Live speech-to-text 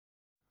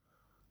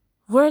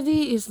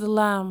Worthy is the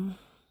Lamb,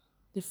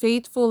 the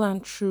faithful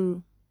and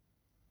true,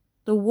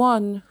 the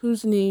one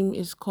whose name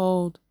is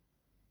called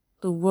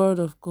the Word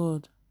of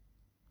God.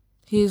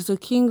 He is the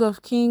King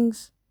of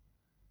kings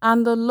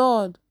and the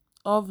Lord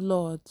of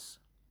lords.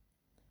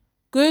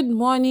 Good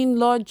morning,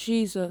 Lord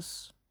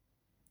Jesus.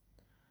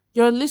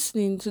 You're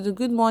listening to the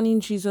Good Morning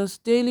Jesus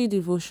daily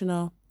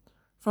devotional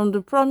from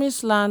the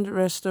Promised Land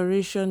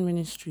Restoration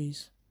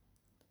Ministries.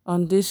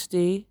 On this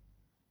day,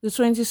 the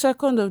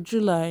 22nd of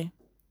July,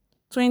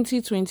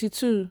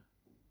 2022,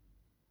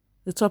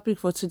 the topic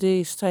for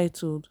today is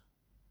titled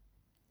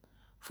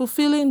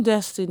Fulfilling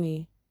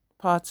Destiny,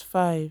 Part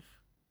 5.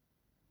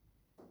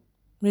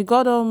 May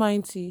God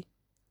Almighty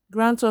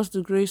grant us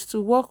the grace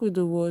to walk with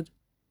the Word.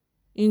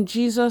 In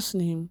Jesus'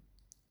 name,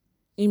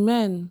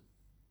 Amen.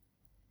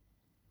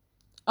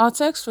 Our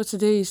text for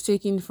today is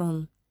taken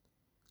from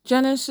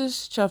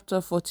Genesis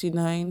chapter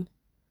 49,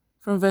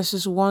 from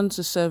verses 1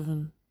 to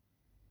 7.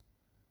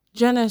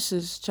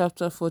 Genesis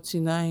chapter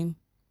 49,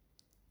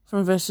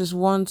 from verses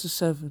 1 to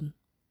 7.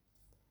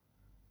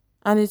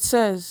 And it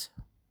says,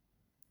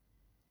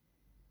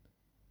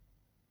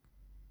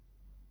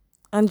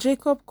 And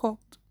Jacob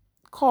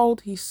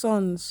called his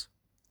sons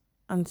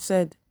and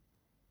said,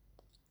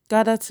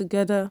 Gather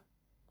together,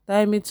 that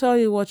I may tell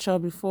you what shall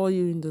befall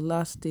you in the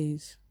last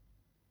days.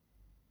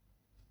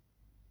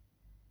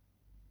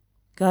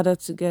 Gather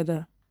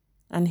together,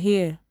 and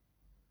hear,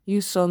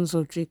 you sons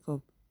of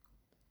Jacob,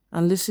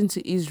 and listen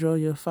to Israel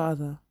your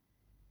father.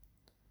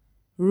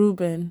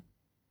 Reuben,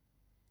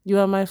 you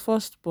are my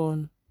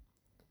firstborn,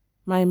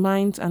 my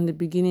might and the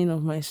beginning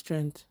of my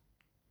strength,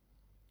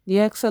 the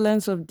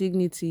excellence of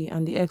dignity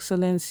and the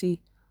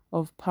excellency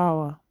of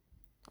power,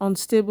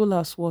 unstable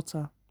as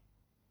water.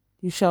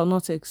 You shall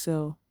not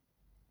excel,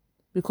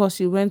 because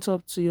you went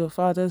up to your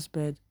father's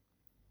bed,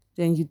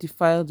 then you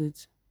defiled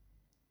it.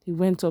 He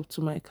went up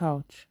to my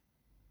couch.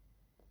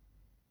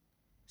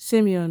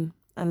 Simeon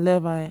and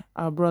Levi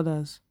are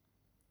brothers.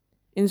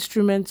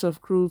 Instruments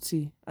of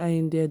cruelty are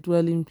in their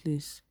dwelling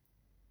place.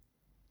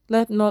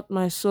 Let not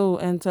my soul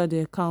enter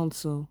their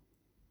council.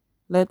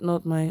 Let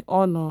not my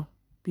honor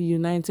be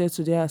united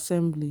to their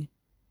assembly.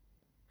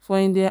 For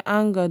in their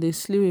anger they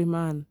slew a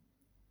man,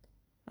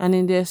 and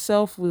in their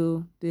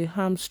self-will they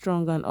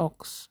hamstrung an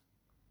ox.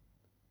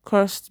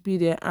 Cursed be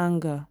their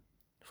anger,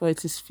 for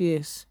it is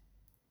fierce,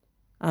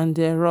 and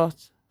their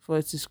wrath, for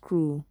it is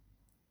cruel.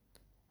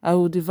 I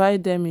will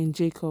divide them in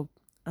Jacob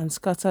and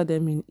scatter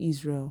them in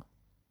Israel.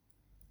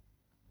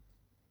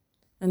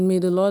 And may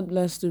the Lord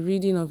bless the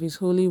reading of his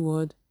holy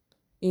word.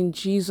 In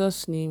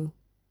Jesus' name,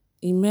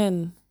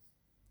 Amen.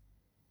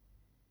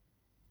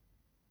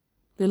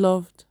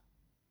 Beloved,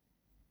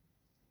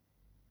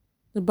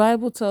 the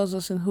Bible tells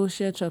us in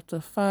Hosea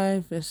chapter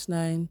 5, verse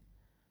 9,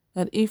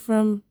 that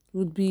Ephraim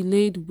would be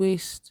laid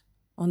waste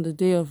on the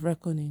day of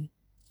reckoning.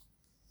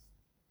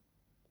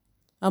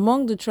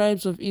 Among the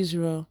tribes of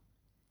Israel,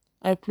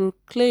 I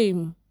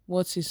proclaim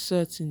what is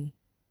certain.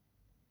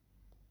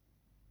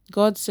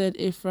 God said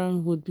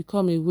Ephraim would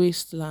become a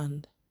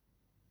wasteland.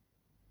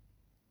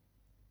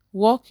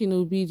 Walk in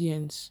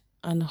obedience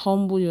and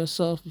humble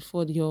yourself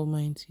before the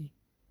Almighty,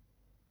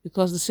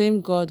 because the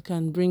same God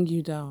can bring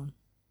you down.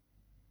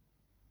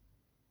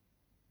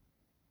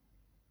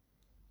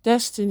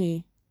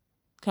 Destiny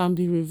can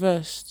be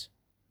reversed.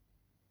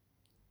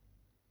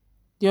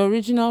 The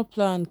original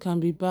plan can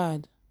be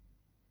bad,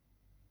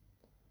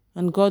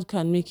 and God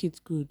can make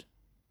it good.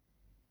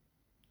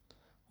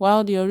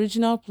 While the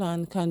original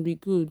plan can be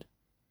good,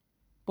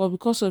 but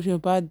because of your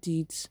bad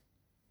deeds,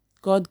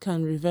 God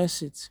can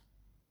reverse it.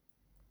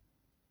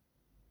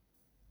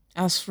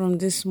 As from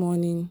this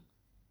morning,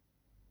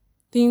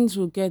 things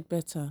will get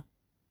better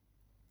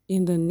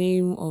in the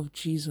name of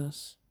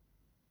Jesus.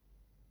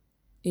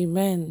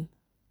 Amen.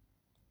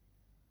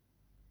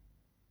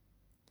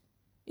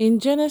 In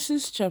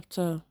Genesis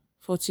chapter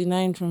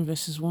 49 from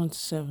verses 1 to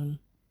 7,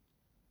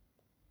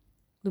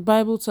 the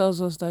Bible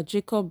tells us that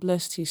Jacob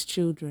blessed his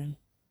children.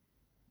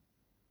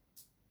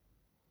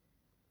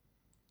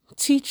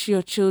 Teach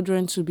your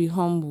children to be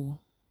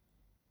humble.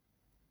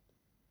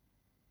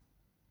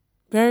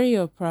 Bury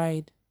your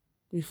pride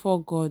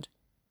before God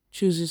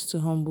chooses to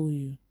humble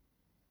you.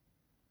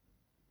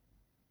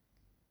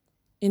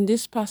 In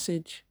this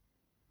passage,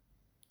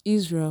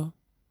 Israel,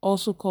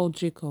 also called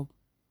Jacob,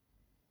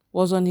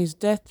 was on his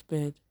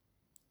deathbed,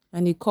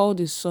 and he called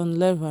his son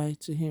Levi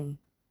to him.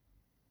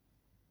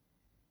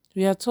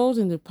 We are told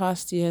in the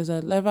past years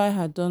that Levi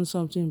had done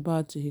something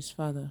bad to his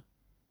father.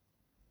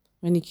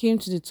 When it came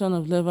to the turn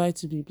of Levi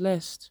to be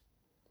blessed,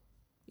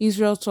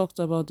 Israel talked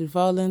about the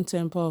violent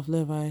temper of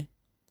Levi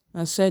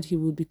and said he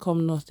would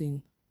become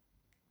nothing.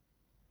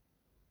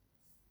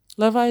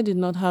 Levi did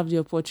not have the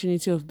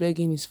opportunity of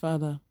begging his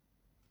father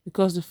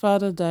because the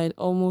father died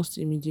almost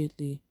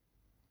immediately,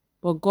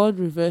 but God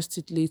reversed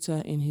it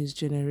later in his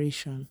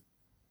generation.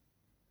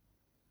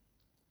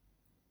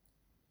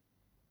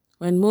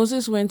 When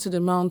Moses went to the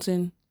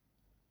mountain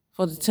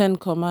for the 10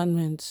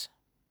 Commandments,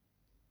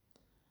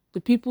 the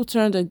people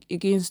turned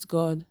against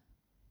God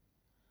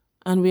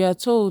And we are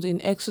told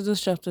in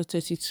Exodus chapter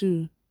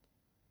 32,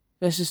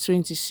 verses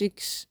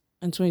 26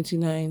 and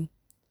 29,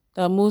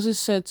 that Moses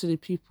said to the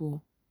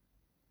people,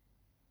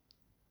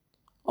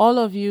 "All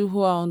of you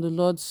who are on the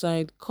Lord's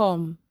side,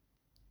 come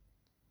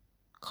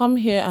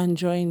here and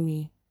join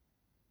me."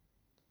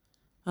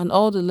 And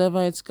all the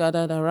Levites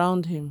gathered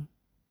around him.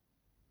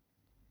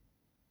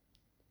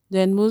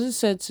 Then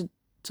Moses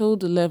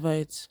told the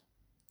Levites,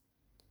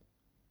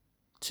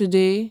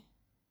 "Today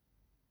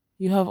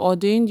you have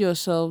ordained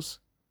yourselves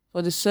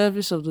for the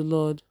service of the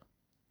Lord,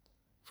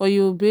 for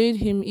you obeyed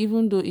him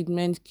even though it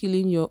meant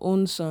killing your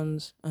own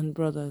sons and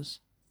brothers.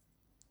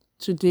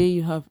 Today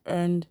you have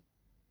earned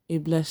a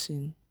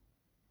blessing."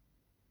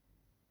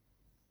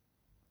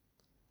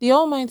 The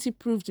Almighty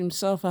proved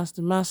himself as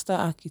the master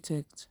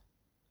architect.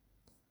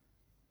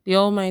 The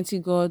Almighty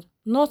God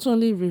not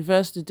only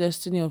reversed the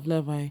destiny of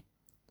Levi,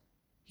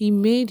 he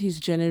made his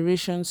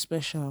generation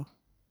special.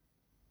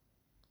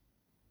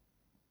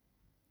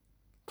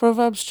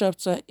 Proverbs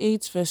chapter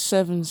 8 verse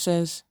 7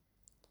 says,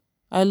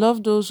 "I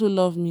love those who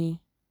love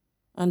me,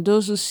 and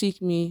those who seek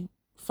me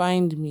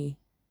find me."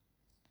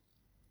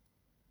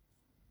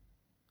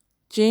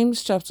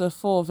 James chapter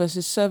 4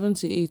 verses 7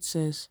 to 8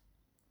 says,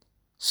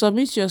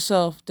 "Submit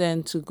yourself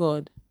then to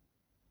God.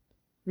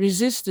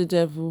 Resist the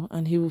devil,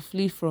 and he will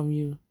flee from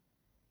you.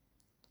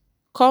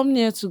 Come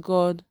near to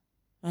God,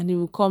 and he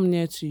will come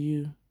near to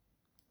you.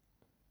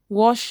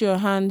 Wash your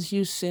hands,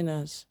 you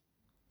sinners,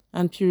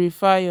 and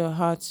purify your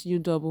hearts, you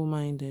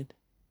double-minded."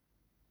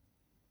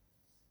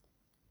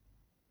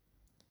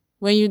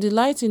 When you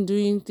delight in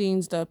doing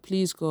things that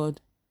please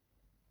God,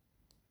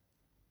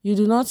 you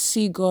do not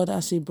see God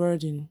as a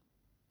burden.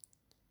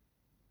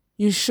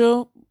 You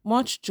show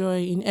much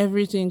joy in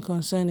everything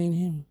concerning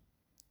him.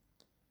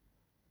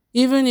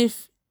 Even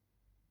if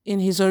in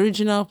his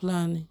original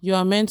plan you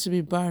are meant to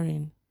be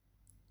barren,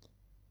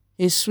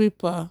 a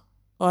sweeper,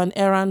 or an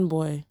errand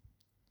boy,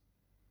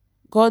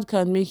 God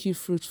can make you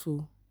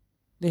fruitful,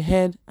 the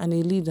head and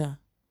a leader.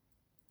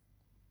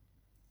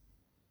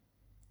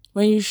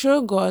 When you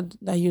show God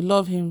that you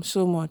love him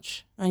so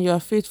much and you are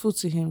faithful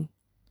to him,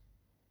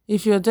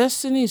 if your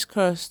destiny is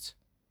cursed,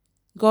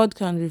 God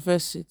can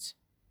reverse it.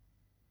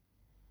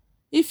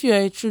 If you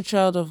are a true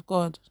child of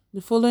God,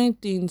 the following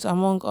things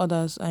among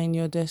others are in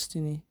your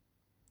destiny.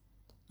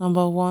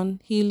 Number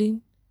 1,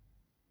 healing.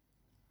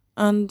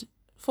 And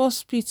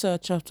 1 Peter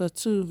chapter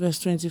 2 verse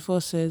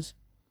 24 says,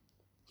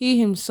 "He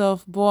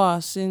himself bore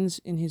our sins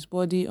in his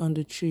body on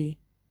the tree,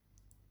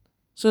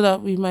 so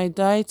that we might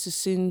die to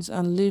sins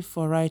and live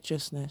for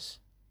righteousness.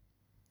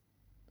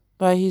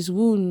 By his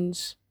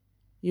wounds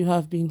you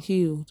have been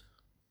healed."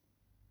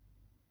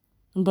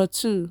 Number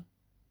 2,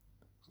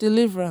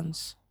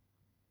 deliverance.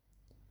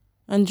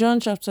 And John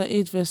chapter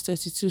 8 verse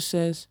 32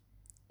 says,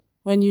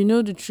 "When you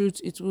know the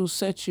truth, it will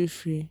set you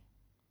free."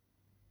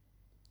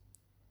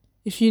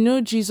 If you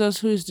know Jesus,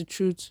 who is the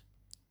truth,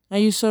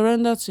 and you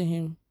surrender to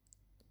him,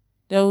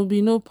 there will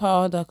be no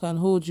power that can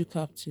hold you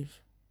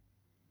captive.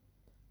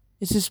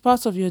 It is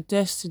part of your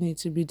destiny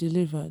to be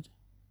delivered.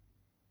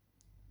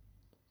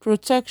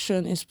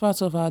 Protection is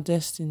part of our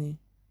destiny.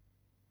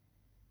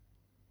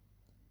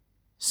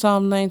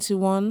 Psalm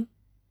 91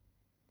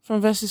 from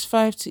verses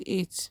 5 to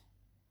 8.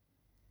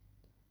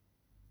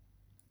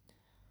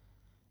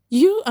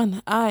 You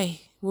and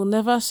I will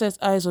never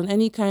set eyes on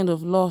any kind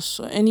of loss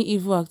or any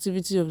evil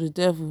activity of the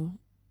devil.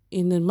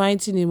 In the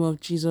mighty name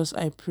of Jesus,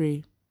 I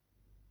pray.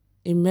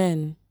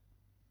 Amen.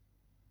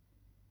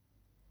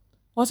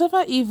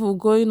 Whatever evil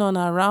going on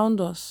around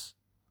us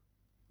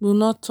will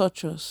not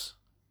touch us.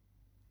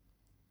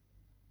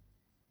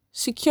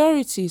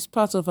 Security is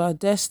part of our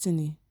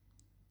destiny.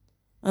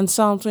 And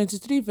Psalm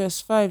 23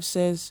 verse 5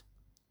 says,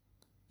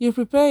 "You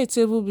prepare a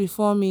table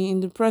before me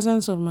in the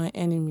presence of my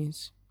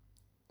enemies.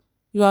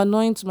 You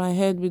anoint my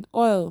head with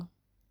oil.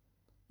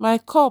 My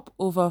cup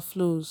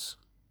overflows."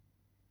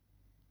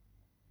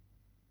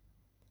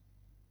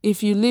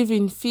 If you live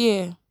in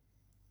fear,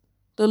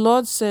 the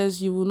Lord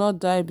says you will not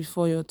die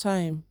before your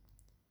time.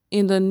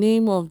 In the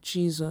name of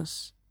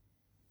Jesus.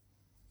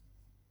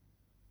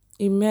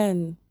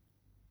 Amen.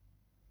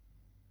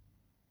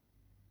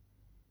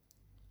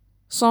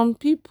 Some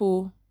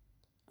people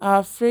are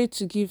afraid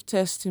to give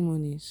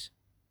testimonies.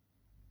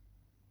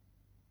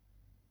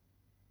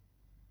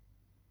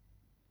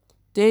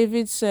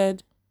 David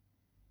said,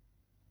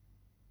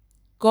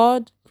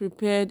 "God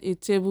prepared a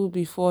table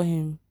before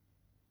him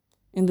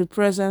in the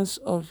presence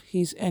of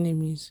his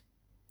enemies,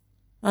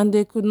 and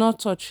they could not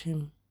touch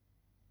him,"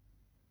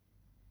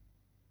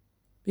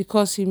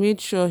 because he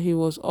made sure he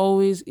was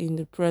always in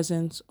the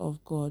presence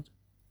of God.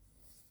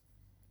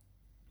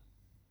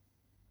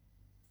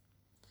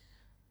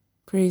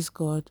 Praise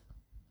God.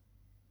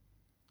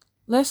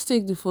 Let's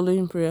take the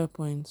following prayer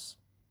points.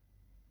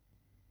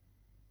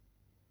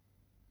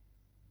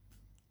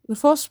 The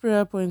first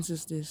prayer point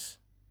is this: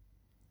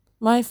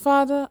 My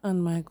Father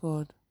and my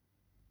God,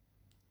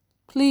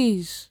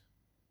 please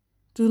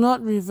do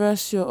not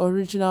reverse your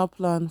original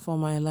plan for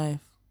my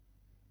life,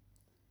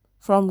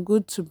 from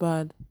good to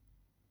bad,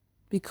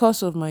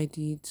 because of my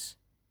deeds.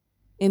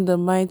 in the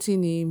mighty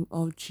name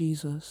of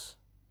Jesus.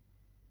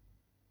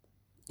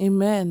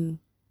 Amen.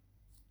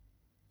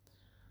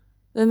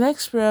 The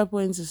next prayer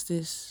point is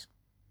this: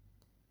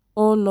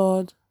 O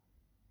Lord,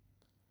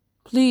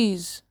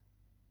 please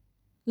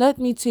let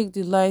me take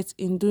delight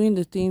in doing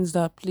the things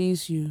that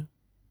please you,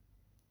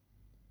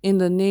 in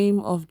the name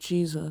of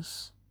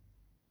Jesus.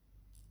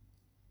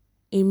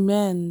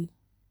 Amen.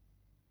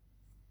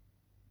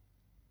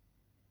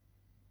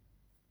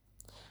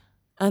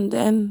 And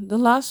then the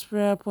last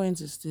prayer point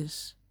is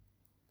this: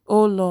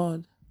 O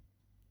Lord,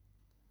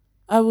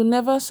 I will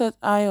never set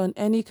eye on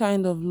any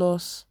kind of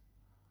loss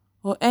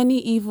or any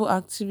evil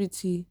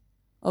activity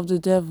of the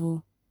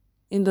devil,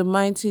 in the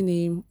mighty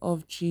name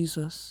of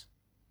Jesus.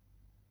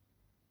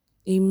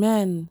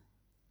 Amen.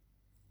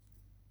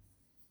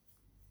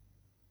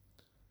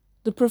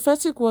 The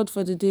prophetic word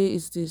for the day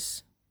is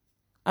this: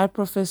 I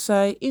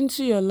prophesy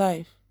into your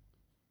life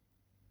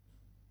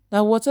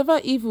that whatever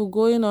evil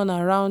going on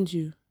around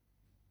you,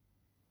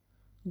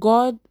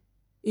 God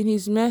in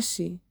His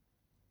mercy,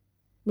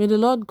 may the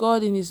Lord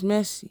God in His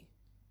mercy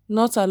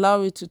not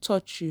allow it to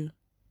touch you,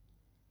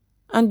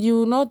 and you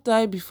will not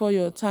die before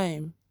your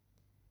time,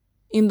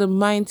 in the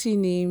mighty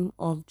name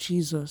of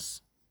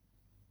Jesus.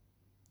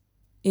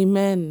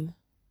 Amen.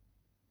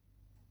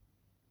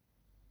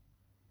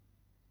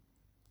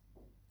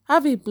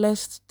 Have a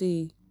blessed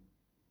day.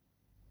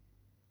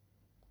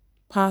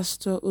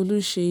 Pastor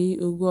Oluseyi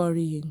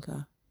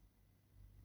Oguoriyinka.